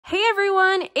Hey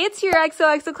everyone, it's your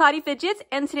xoxocloudyfidgets,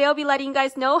 and today I'll be letting you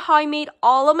guys know how I made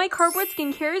all of my cardboard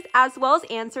skincares as well as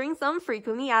answering some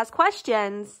frequently asked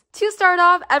questions. To start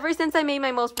off, ever since I made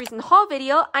my most recent haul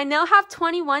video, I now have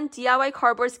 21 DIY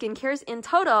cardboard skincares in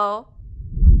total.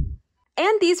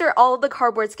 And these are all of the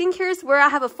cardboard skincares where I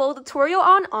have a full tutorial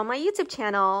on my YouTube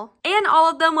channel. And all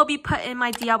of them will be put in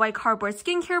my DIY cardboard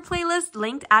skincare playlist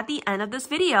linked at the end of this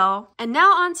video. And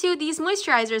now onto these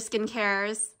moisturizer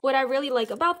skincares. What I really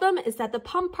like about them is that the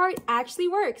pump part actually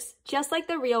works, just like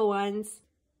the real ones.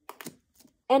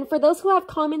 And for those who have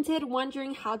commented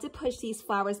wondering how to push these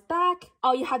flowers back,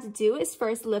 all you have to do is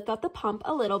first lift up the pump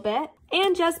a little bit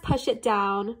and just push it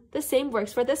down. The same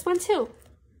works for this one too.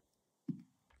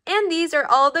 And these are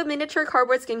all the miniature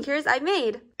cardboard skincares I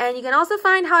made. And you can also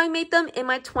find how I made them in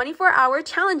my 24-hour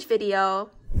challenge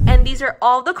video. And these are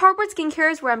all the cardboard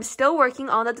skincares where I'm still working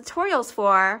on the tutorials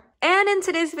for. And in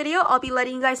today's video, I'll be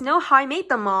letting you guys know how I made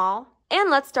them all. And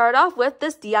let's start off with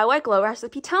this DIY Glow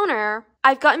Recipe Toner.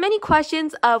 I've gotten many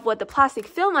questions of what the plastic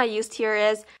film I used here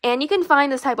is, and you can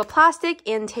find this type of plastic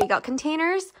in takeout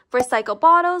containers, recycled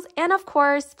bottles, and of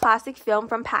course, plastic film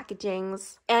from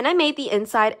packagings. And I made the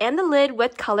inside and the lid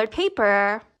with colored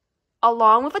paper,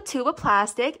 along with a tube of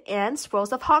plastic and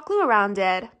swirls of hot glue around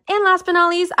it. And last but not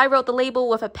least, I wrote the label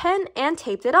with a pen and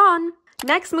taped it on.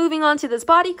 Next, moving on to this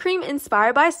body cream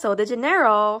inspired by Sol de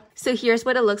Janeiro. So here's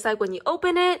what it looks like when you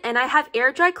open it, and I have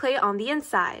air dry clay on the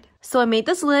inside. So I made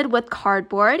this lid with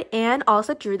cardboard and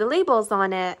also drew the labels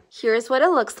on it. Here's what it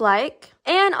looks like.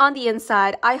 And on the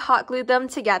inside, I hot glued them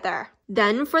together.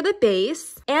 Then for the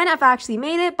base, and I've actually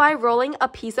made it by rolling a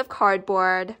piece of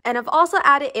cardboard. And I've also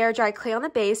added air dry clay on the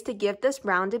base to give this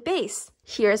rounded base.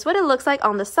 Here's what it looks like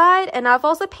on the side, and I've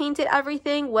also painted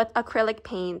everything with acrylic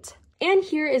paint. And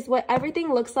here is what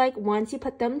everything looks like once you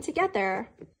put them together.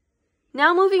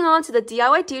 Now moving on to the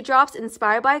DIY dewdrops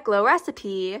inspired by Glow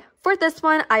Recipe. For this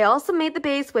one, I also made the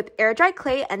base with air dry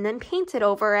clay and then painted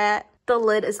over it. The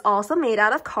lid is also made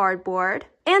out of cardboard,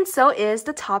 and so is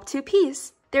the top two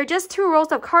pieces. They're just two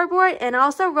rolls of cardboard, and I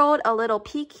also rolled a little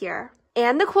peak here.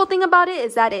 And the cool thing about it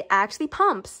is that it actually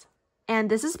pumps. And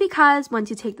this is because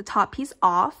once you take the top piece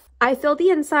off, I filled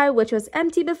the inside, which was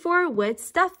empty before, with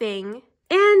stuffing.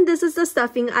 And this is the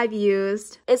stuffing I've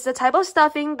used. It's the type of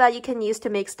stuffing that you can use to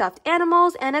make stuffed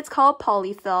animals, and it's called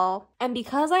polyfill. And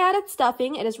because I added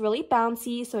stuffing, it is really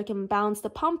bouncy, so it can bounce the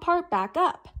pump part back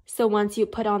up. So once you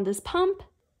put on this pump,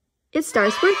 it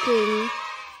starts working.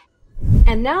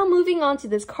 And now moving on to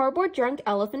this cardboard drunk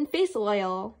elephant face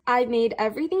oil. I made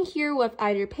everything here with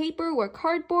either paper or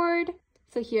cardboard.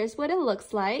 So here's what it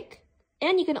looks like.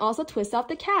 And you can also twist off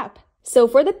the cap. So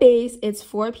for the base, it's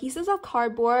 4 pieces of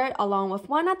cardboard along with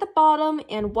one at the bottom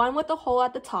and one with a hole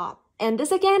at the top. And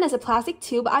this again is a plastic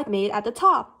tube I made at the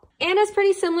top. And it's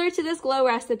pretty similar to this Glow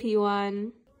Recipe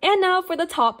one. And now for the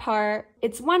top part.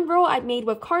 It's one roll I made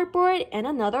with cardboard and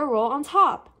another roll on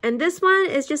top. And this one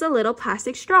is just a little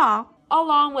plastic straw,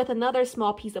 along with another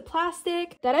small piece of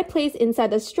plastic that I placed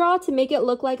inside the straw to make it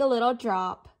look like a little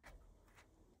drop.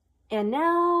 And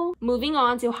now, moving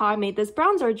on to how I made this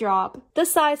bronzer drop. The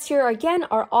sides here again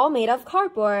are all made of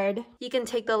cardboard. You can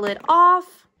take the lid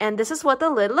off, and this is what the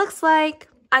lid looks like.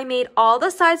 I made all the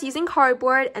sides using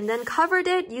cardboard and then covered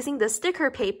it using the sticker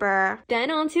paper.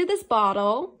 Then onto this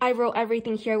bottle, I wrote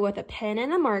everything here with a pen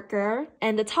and a marker.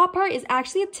 And the top part is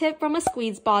actually a tip from a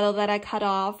squeeze bottle that I cut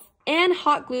off and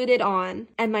hot glued it on.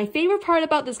 And my favorite part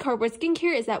about this cardboard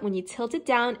skincare is that when you tilt it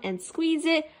down and squeeze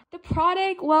it, the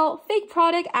product, well, fake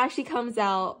product actually comes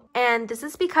out. And this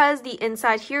is because the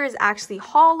inside here is actually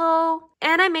hollow.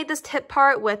 And I made this tip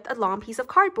part with a long piece of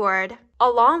cardboard,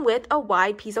 along with a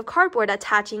wide piece of cardboard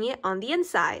attaching it on the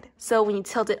inside. So when you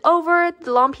tilt it over,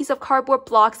 the long piece of cardboard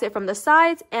blocks it from the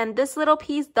sides, and this little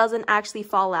piece doesn't actually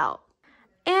fall out.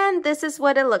 And this is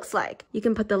what it looks like. You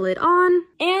can put the lid on,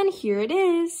 and here it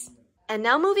is. And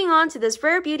now moving on to this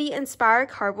Rare Beauty inspired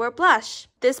cardboard blush.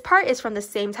 This part is from the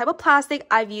same type of plastic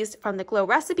I've used from the Glow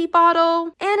Recipe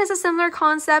bottle, and it's a similar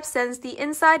concept since the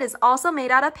inside is also made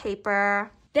out of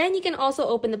paper. Then you can also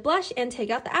open the blush and take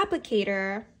out the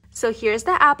applicator. So here's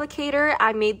the applicator.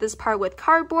 I made this part with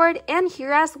cardboard and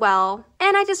here as well.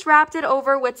 And I just wrapped it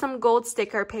over with some gold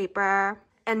sticker paper.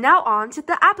 And now on to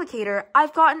the applicator.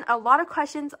 I've gotten a lot of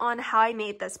questions on how I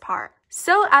made this part.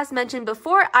 So as mentioned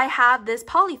before, I have this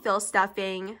polyfill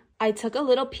stuffing. I took a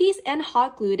little piece and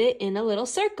hot glued it in a little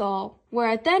circle, where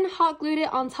I then hot glued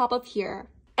it on top of here.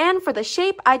 And for the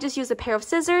shape, I just used a pair of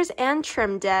scissors and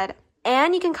trimmed it.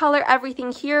 And you can color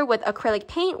everything here with acrylic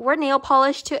paint or nail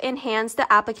polish to enhance the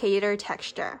applicator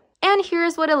texture. And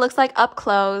here's what it looks like up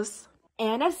close.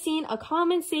 And I've seen a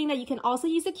comment saying that you can also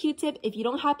use a Q-tip if you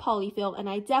don't have polyfill, and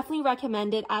I definitely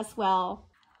recommend it as well.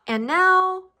 And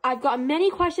now, I've got many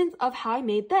questions of how I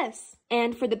made this.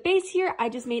 And for the base here, I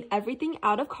just made everything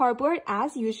out of cardboard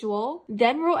as usual,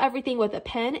 then roll everything with a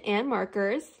pen and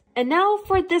markers. And now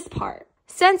for this part.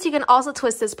 Since you can also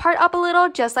twist this part up a little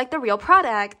just like the real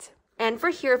product. And for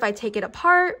here, if I take it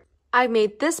apart, I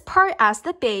made this part as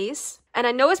the base. And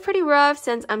I know it's pretty rough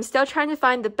since I'm still trying to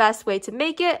find the best way to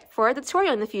make it for a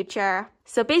tutorial in the future.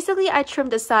 So basically, I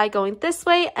trimmed the side going this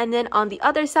way and then on the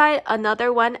other side,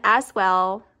 another one as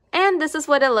well. And this is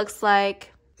what it looks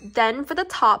like. Then for the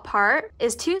top part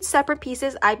is two separate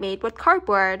pieces I made with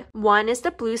cardboard. One is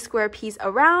the blue square piece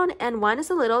around and one is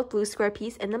a little blue square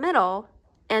piece in the middle.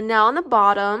 And now on the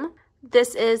bottom,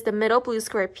 this is the middle blue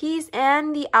square piece,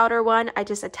 and the outer one, I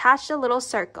just attached a little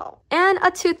circle and a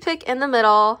toothpick in the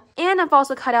middle. And I've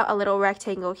also cut out a little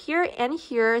rectangle here and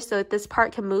here so that this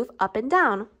part can move up and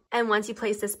down. And once you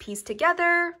place this piece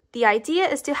together, the idea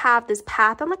is to have this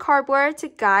path on the cardboard to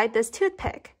guide this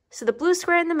toothpick. So the blue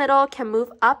square in the middle can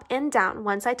move up and down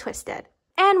once I twist it.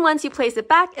 And once you place it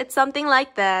back, it's something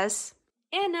like this.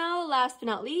 And now, last but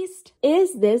not least,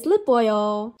 is this lip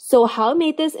oil. So how I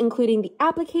made this, including the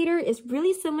applicator, is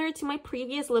really similar to my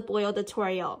previous lip oil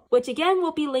tutorial, which again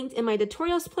will be linked in my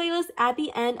tutorials playlist at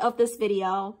the end of this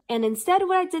video. And instead,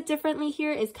 what I did differently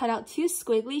here is cut out two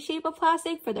squiggly shape of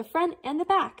plastic for the front and the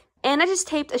back. And I just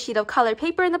taped a sheet of colored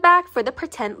paper in the back for the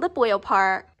pretend lip oil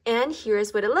part. And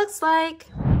here's what it looks like.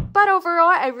 But overall,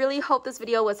 I really hope this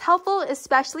video was helpful,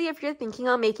 especially if you're thinking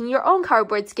on making your own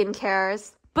cardboard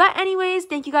skincares. But anyways,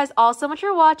 thank you guys all so much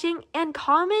for watching, and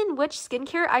comment which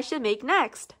skincare I should make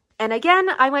next. And again,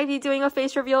 I might be doing a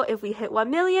face reveal if we hit 1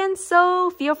 million, so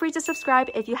feel free to subscribe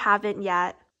if you haven't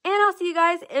yet. And I'll see you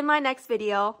guys in my next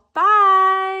video.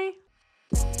 Bye!